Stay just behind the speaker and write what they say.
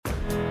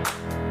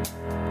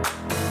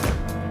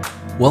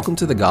Welcome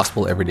to the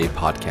Gospel Everyday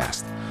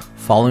Podcast,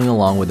 following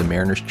along with the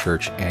Mariners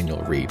Church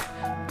annual read.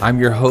 I'm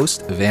your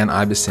host, Van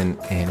Ibeson,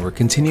 and we're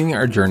continuing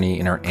our journey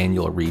in our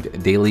annual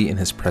read, Daily in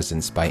His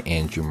Presence by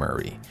Andrew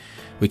Murray.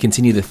 We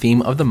continue the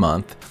theme of the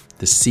month,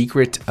 The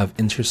Secret of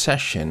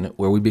Intercession,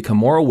 where we become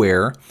more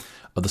aware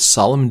of the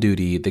solemn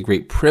duty, the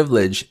great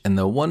privilege, and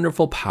the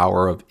wonderful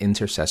power of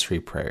intercessory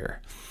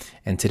prayer.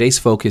 And today's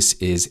focus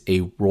is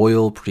a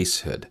royal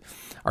priesthood.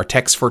 Our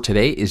text for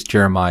today is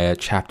Jeremiah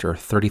chapter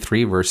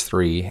 33, verse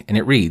 3, and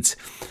it reads,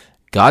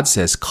 God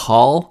says,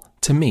 "Call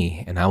to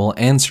me, and I will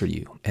answer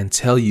you, and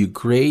tell you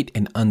great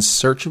and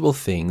unsearchable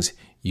things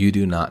you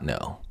do not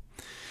know."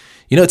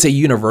 You know, it's a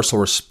universal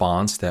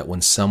response that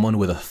when someone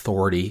with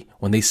authority,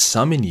 when they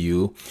summon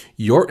you,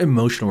 your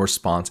emotional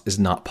response is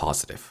not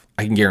positive.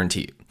 I can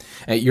guarantee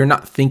you. You're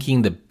not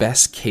thinking the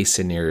best case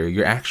scenario.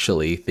 You're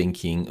actually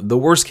thinking the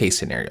worst case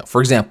scenario.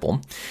 For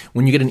example,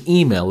 when you get an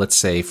email, let's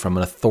say from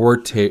an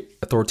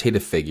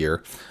authoritative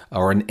figure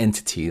or an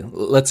entity,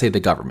 let's say the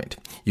government,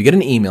 you get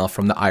an email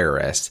from the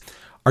IRS.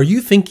 Are you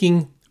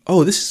thinking,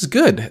 oh, this is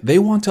good. They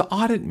want to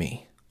audit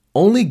me.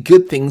 Only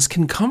good things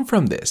can come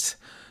from this.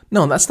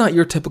 No, that's not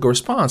your typical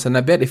response. And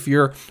I bet if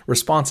your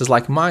response is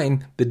like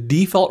mine, the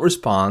default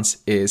response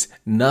is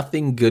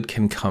nothing good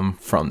can come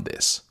from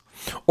this.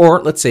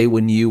 Or let's say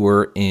when you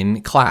were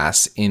in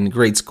class in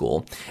grade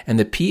school and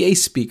the PA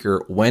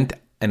speaker went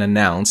and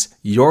announced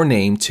your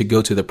name to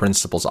go to the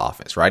principal's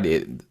office,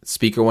 right?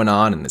 Speaker went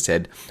on and it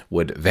said,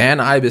 would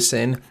Van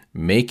Ibeson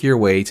make your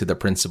way to the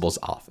principal's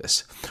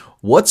office?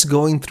 What's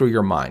going through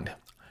your mind?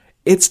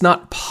 It's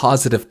not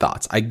positive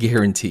thoughts, I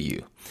guarantee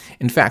you.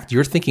 In fact,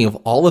 you're thinking of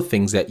all the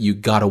things that you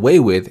got away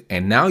with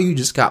and now you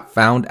just got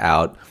found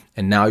out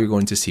and now you're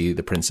going to see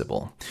the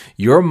principal.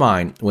 Your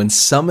mind, when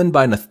summoned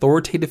by an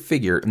authoritative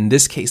figure, in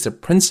this case the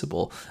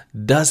principal,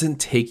 doesn't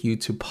take you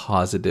to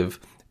positive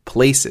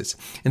places.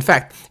 In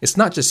fact, it's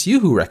not just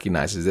you who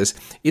recognizes this,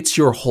 it's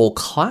your whole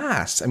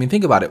class. I mean,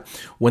 think about it.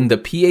 When the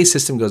PA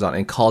system goes on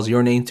and calls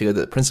your name to go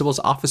to the principal's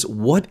office,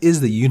 what is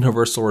the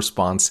universal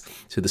response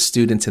to the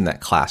students in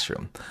that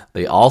classroom?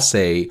 They all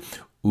say,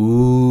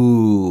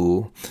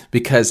 ooh,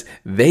 because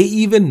they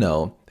even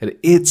know that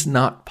it's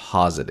not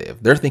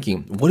positive. They're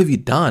thinking, what have you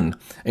done?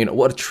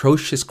 What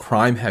atrocious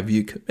crime have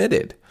you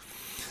committed?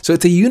 So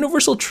it's a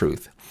universal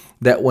truth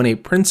that when a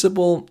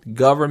principal,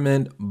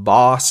 government,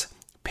 boss,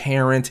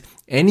 parent,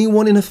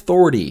 anyone in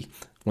authority,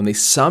 when they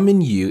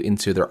summon you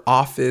into their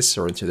office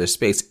or into their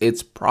space,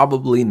 it's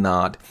probably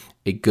not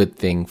a good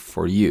thing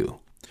for you.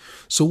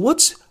 So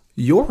what's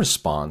your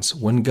response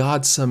when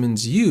God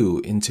summons you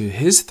into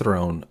His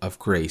throne of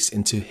grace,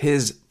 into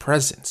His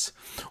presence?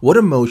 What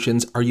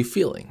emotions are you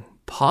feeling?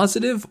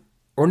 Positive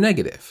or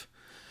negative?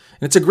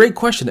 And it's a great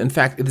question. In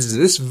fact, it is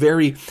this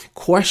very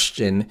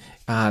question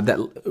that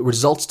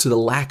results to the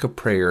lack of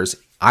prayers,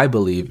 I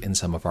believe, in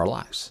some of our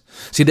lives.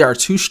 See, there are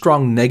two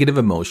strong negative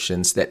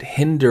emotions that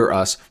hinder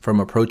us from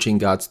approaching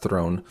God's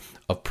throne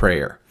of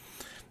prayer.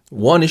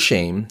 One is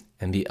shame,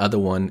 and the other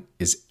one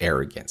is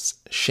arrogance.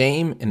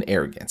 Shame and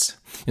arrogance.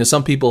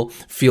 Some people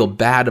feel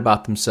bad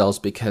about themselves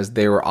because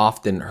they were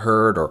often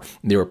hurt or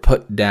they were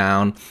put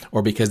down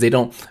or because they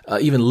don't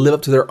even live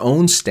up to their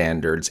own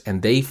standards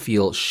and they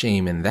feel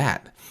shame in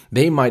that.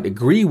 They might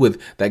agree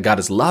with that God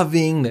is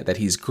loving, that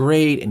He's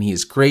great and He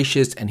is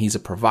gracious and He's a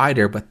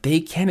provider, but they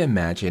can't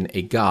imagine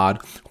a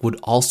God who would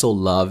also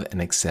love and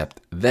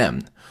accept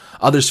them.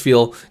 Others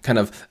feel kind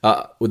of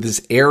with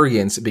this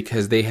arrogance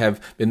because they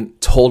have been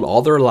told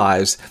all their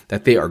lives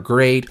that they are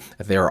great,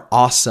 that they are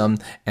awesome,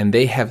 and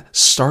they have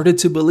started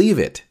to believe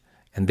it,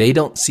 and they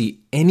don't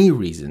see any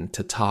reason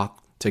to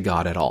talk to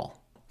God at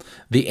all.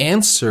 The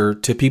answer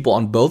to people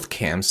on both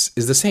camps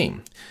is the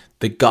same.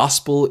 The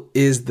gospel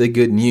is the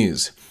good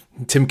news.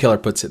 Tim Keller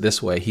puts it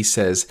this way. He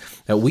says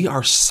that we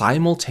are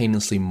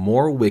simultaneously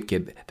more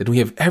wicked than we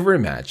have ever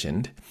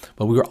imagined,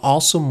 but we are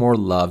also more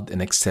loved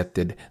and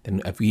accepted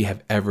than we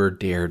have ever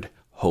dared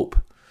hope.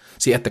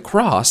 See, at the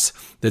cross,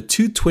 the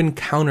two twin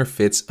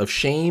counterfeits of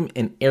shame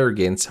and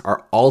arrogance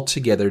are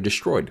altogether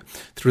destroyed.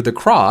 Through the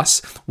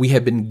cross, we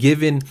have been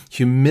given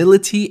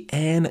humility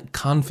and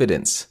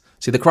confidence.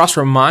 See, the cross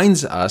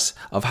reminds us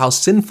of how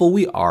sinful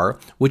we are,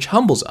 which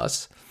humbles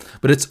us.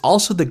 But it's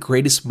also the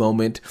greatest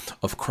moment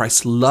of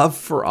Christ's love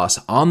for us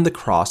on the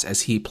cross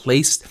as He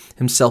placed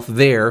Himself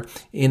there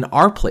in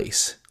our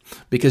place.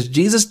 Because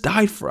Jesus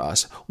died for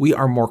us, we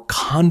are more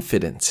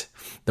confident.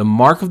 The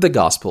mark of the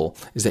gospel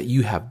is that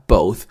you have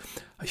both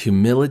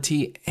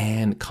humility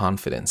and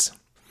confidence.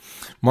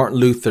 Martin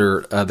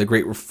Luther, the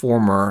great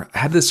reformer,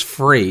 had this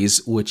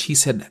phrase which he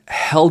said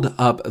held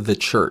up the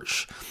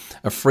church,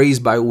 a phrase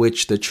by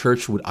which the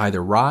church would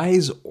either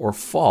rise or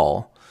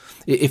fall.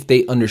 If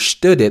they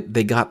understood it,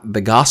 they got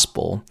the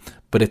gospel,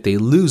 but if they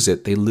lose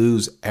it, they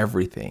lose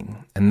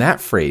everything. And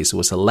that phrase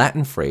was a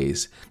Latin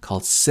phrase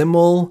called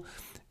simul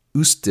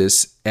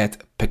justus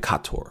et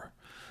peccator.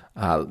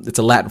 It's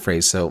a Latin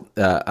phrase. So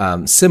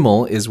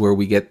simul is where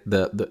we get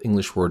the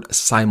English word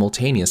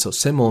simultaneous. So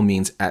simul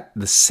means at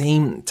the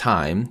same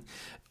time.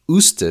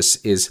 Ustis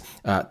is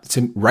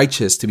to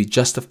righteous, to be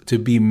to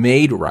be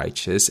made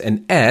righteous,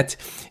 and et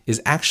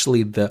is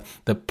actually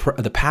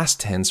the past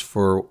tense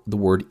for the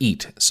word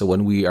eat. So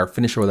when we are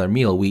finished with our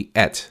meal, we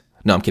et.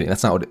 No, I'm kidding.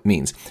 That's not what it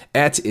means.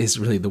 Et is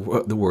really the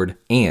word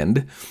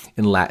and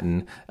in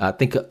Latin.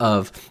 Think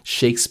of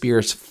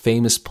Shakespeare's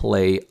famous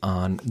play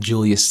on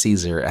Julius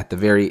Caesar at the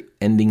very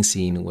ending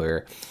scene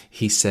where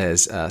he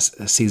says,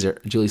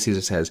 Julius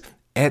Caesar says,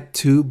 et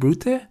tu,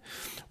 Brute?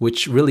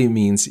 Which really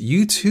means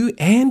you too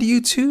and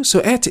you too. So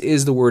et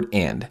is the word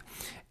and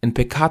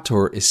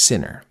peccator is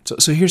sinner.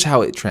 So here's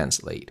how it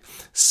translates.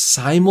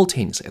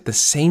 Simultaneously, at the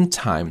same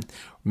time,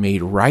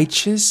 made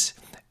righteous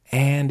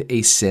and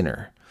a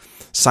sinner.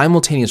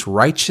 Simultaneous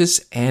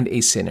righteous and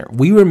a sinner.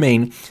 We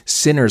remain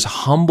sinners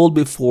humbled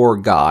before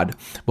God,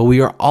 but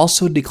we are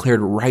also declared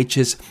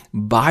righteous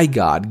by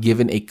God,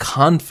 given a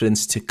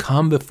confidence to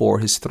come before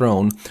his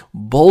throne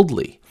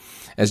boldly.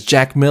 As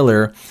Jack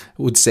Miller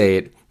would say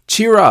it,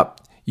 cheer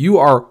up, you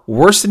are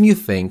worse than you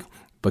think,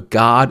 but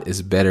God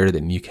is better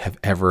than you have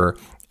ever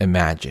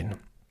imagined.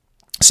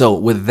 So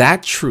with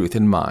that truth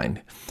in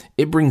mind,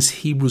 it brings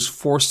Hebrews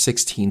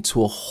 4:16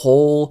 to a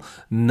whole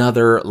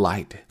nother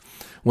light.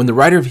 When the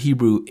writer of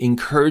Hebrew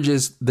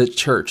encourages the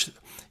church,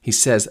 he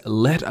says,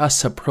 let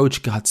us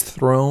approach God's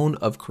throne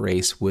of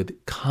grace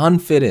with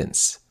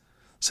confidence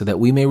so that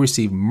we may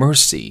receive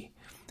mercy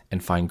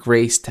and find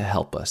grace to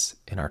help us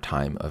in our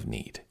time of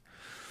need.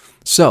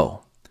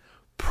 So,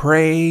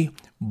 pray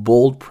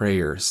bold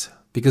prayers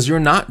because you're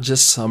not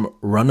just some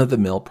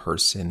run-of-the-mill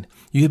person.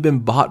 You have been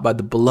bought by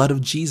the blood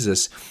of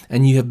Jesus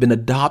and you have been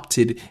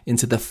adopted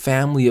into the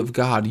family of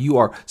God. You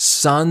are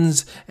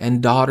sons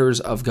and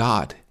daughters of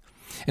God.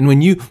 And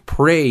when you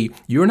pray,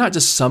 you're not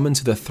just summoned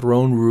to the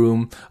throne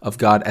room of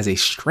God as a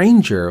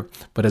stranger,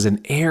 but as an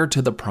heir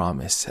to the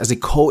promise, as a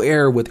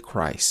co-heir with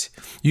Christ.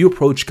 You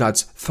approach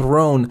God's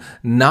throne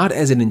not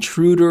as an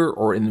intruder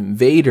or an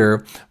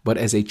invader, but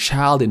as a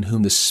child in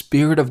whom the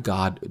Spirit of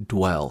God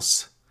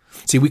dwells.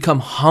 See, we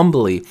come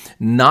humbly,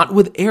 not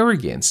with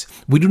arrogance.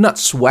 We do not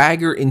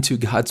swagger into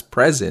God's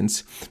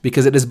presence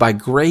because it is by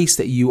grace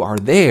that you are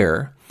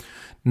there.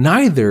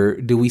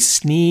 Neither do we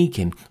sneak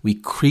and we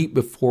creep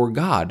before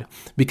God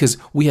because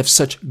we have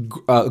such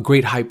a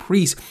great high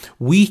priest.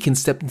 We can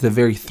step into the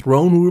very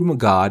throne room of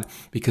God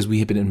because we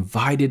have been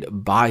invited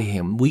by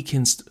him. We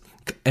can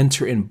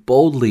enter in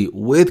boldly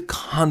with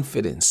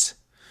confidence.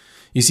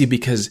 You see,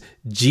 because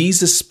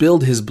Jesus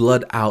spilled his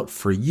blood out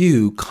for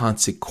you,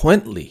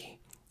 consequently,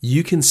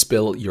 you can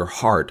spill your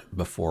heart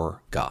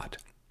before God.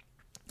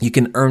 You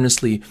can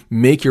earnestly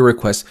make your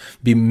request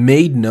be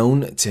made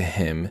known to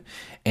him,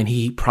 and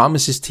he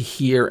promises to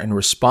hear and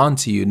respond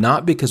to you,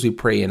 not because we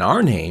pray in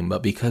our name,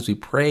 but because we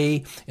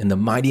pray in the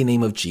mighty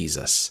name of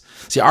Jesus.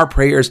 See, our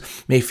prayers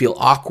may feel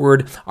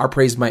awkward. Our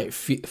prayers might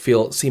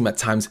seem at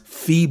times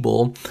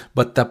feeble,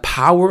 but the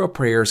power of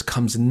prayers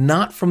comes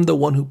not from the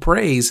one who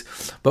prays,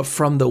 but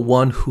from the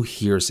one who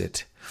hears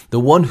it. The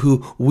one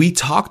who we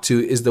talk to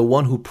is the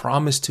one who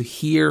promised to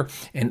hear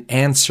and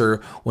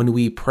answer when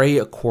we pray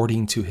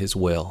according to his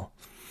will.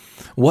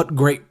 What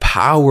great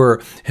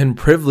power and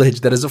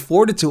privilege that is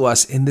afforded to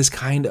us in this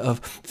kind of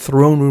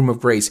throne room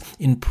of grace,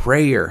 in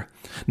prayer,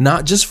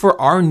 not just for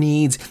our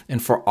needs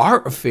and for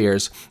our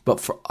affairs, but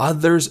for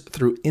others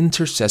through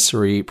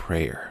intercessory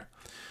prayer.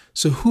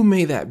 So who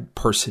may that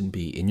person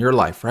be in your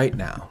life right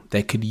now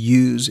that could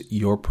use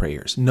your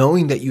prayers,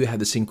 knowing that you have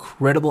this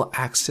incredible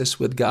access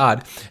with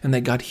God and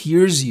that God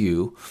hears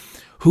you?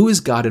 Who is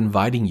God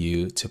inviting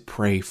you to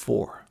pray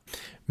for?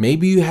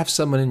 Maybe you have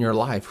someone in your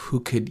life who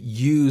could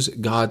use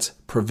God's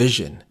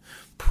provision.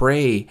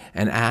 Pray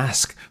and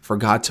ask for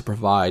God to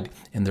provide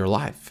in their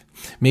life.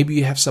 Maybe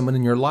you have someone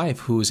in your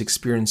life who is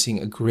experiencing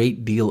a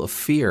great deal of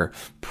fear.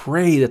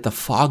 Pray that the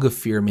fog of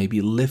fear may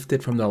be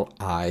lifted from their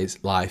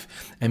life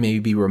and may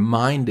be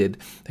reminded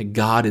that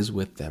God is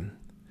with them.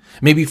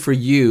 Maybe for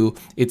you,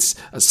 it's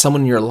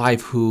someone in your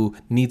life who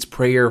needs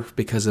prayer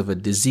because of a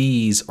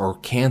disease or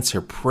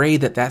cancer. Pray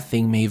that that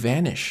thing may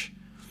vanish.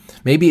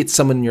 Maybe it's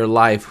someone in your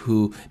life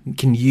who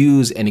can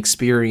use and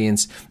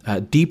experience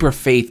deeper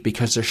faith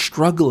because they're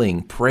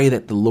struggling. Pray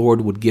that the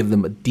Lord would give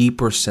them a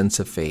deeper sense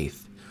of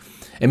faith.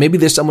 And maybe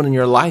there's someone in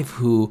your life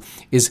who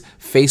is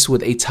faced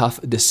with a tough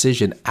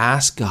decision.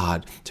 Ask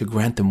God to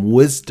grant them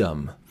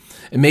wisdom.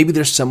 And maybe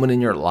there's someone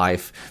in your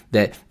life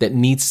that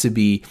needs to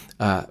be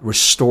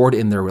restored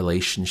in their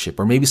relationship.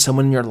 Or maybe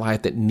someone in your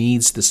life that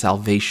needs the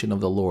salvation of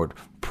the Lord.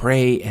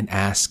 Pray and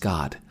ask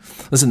God.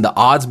 Listen, the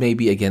odds may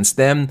be against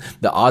them.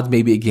 The odds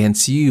may be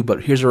against you.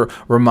 But here's a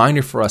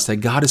reminder for us that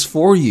God is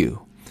for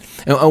you.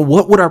 And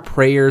what would our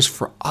prayers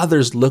for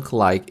others look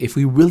like if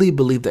we really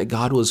believe that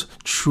God was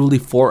truly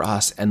for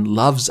us and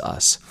loves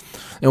us?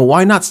 And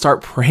why not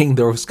start praying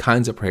those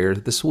kinds of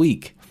prayers this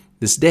week,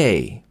 this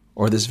day,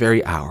 or this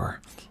very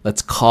hour?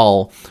 Let's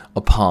call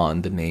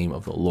upon the name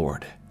of the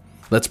Lord.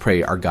 Let's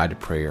pray our guided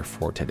prayer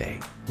for today.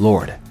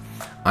 Lord,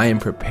 I am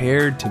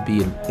prepared to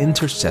be an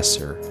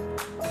intercessor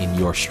in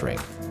your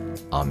strength.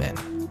 Amen.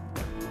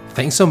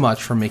 Thanks so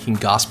much for making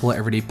Gospel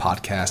Everyday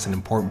Podcast an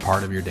important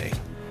part of your day.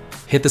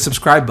 Hit the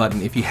subscribe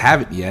button if you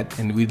haven't yet,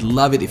 and we'd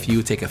love it if you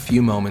would take a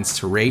few moments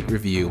to rate,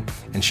 review,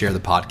 and share the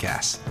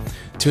podcast.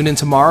 Tune in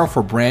tomorrow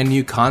for brand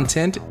new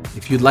content.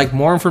 If you'd like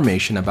more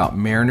information about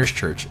Mariners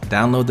Church,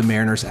 download the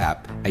Mariners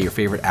app at your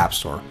favorite app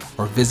store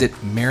or visit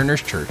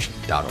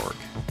marinerschurch.org.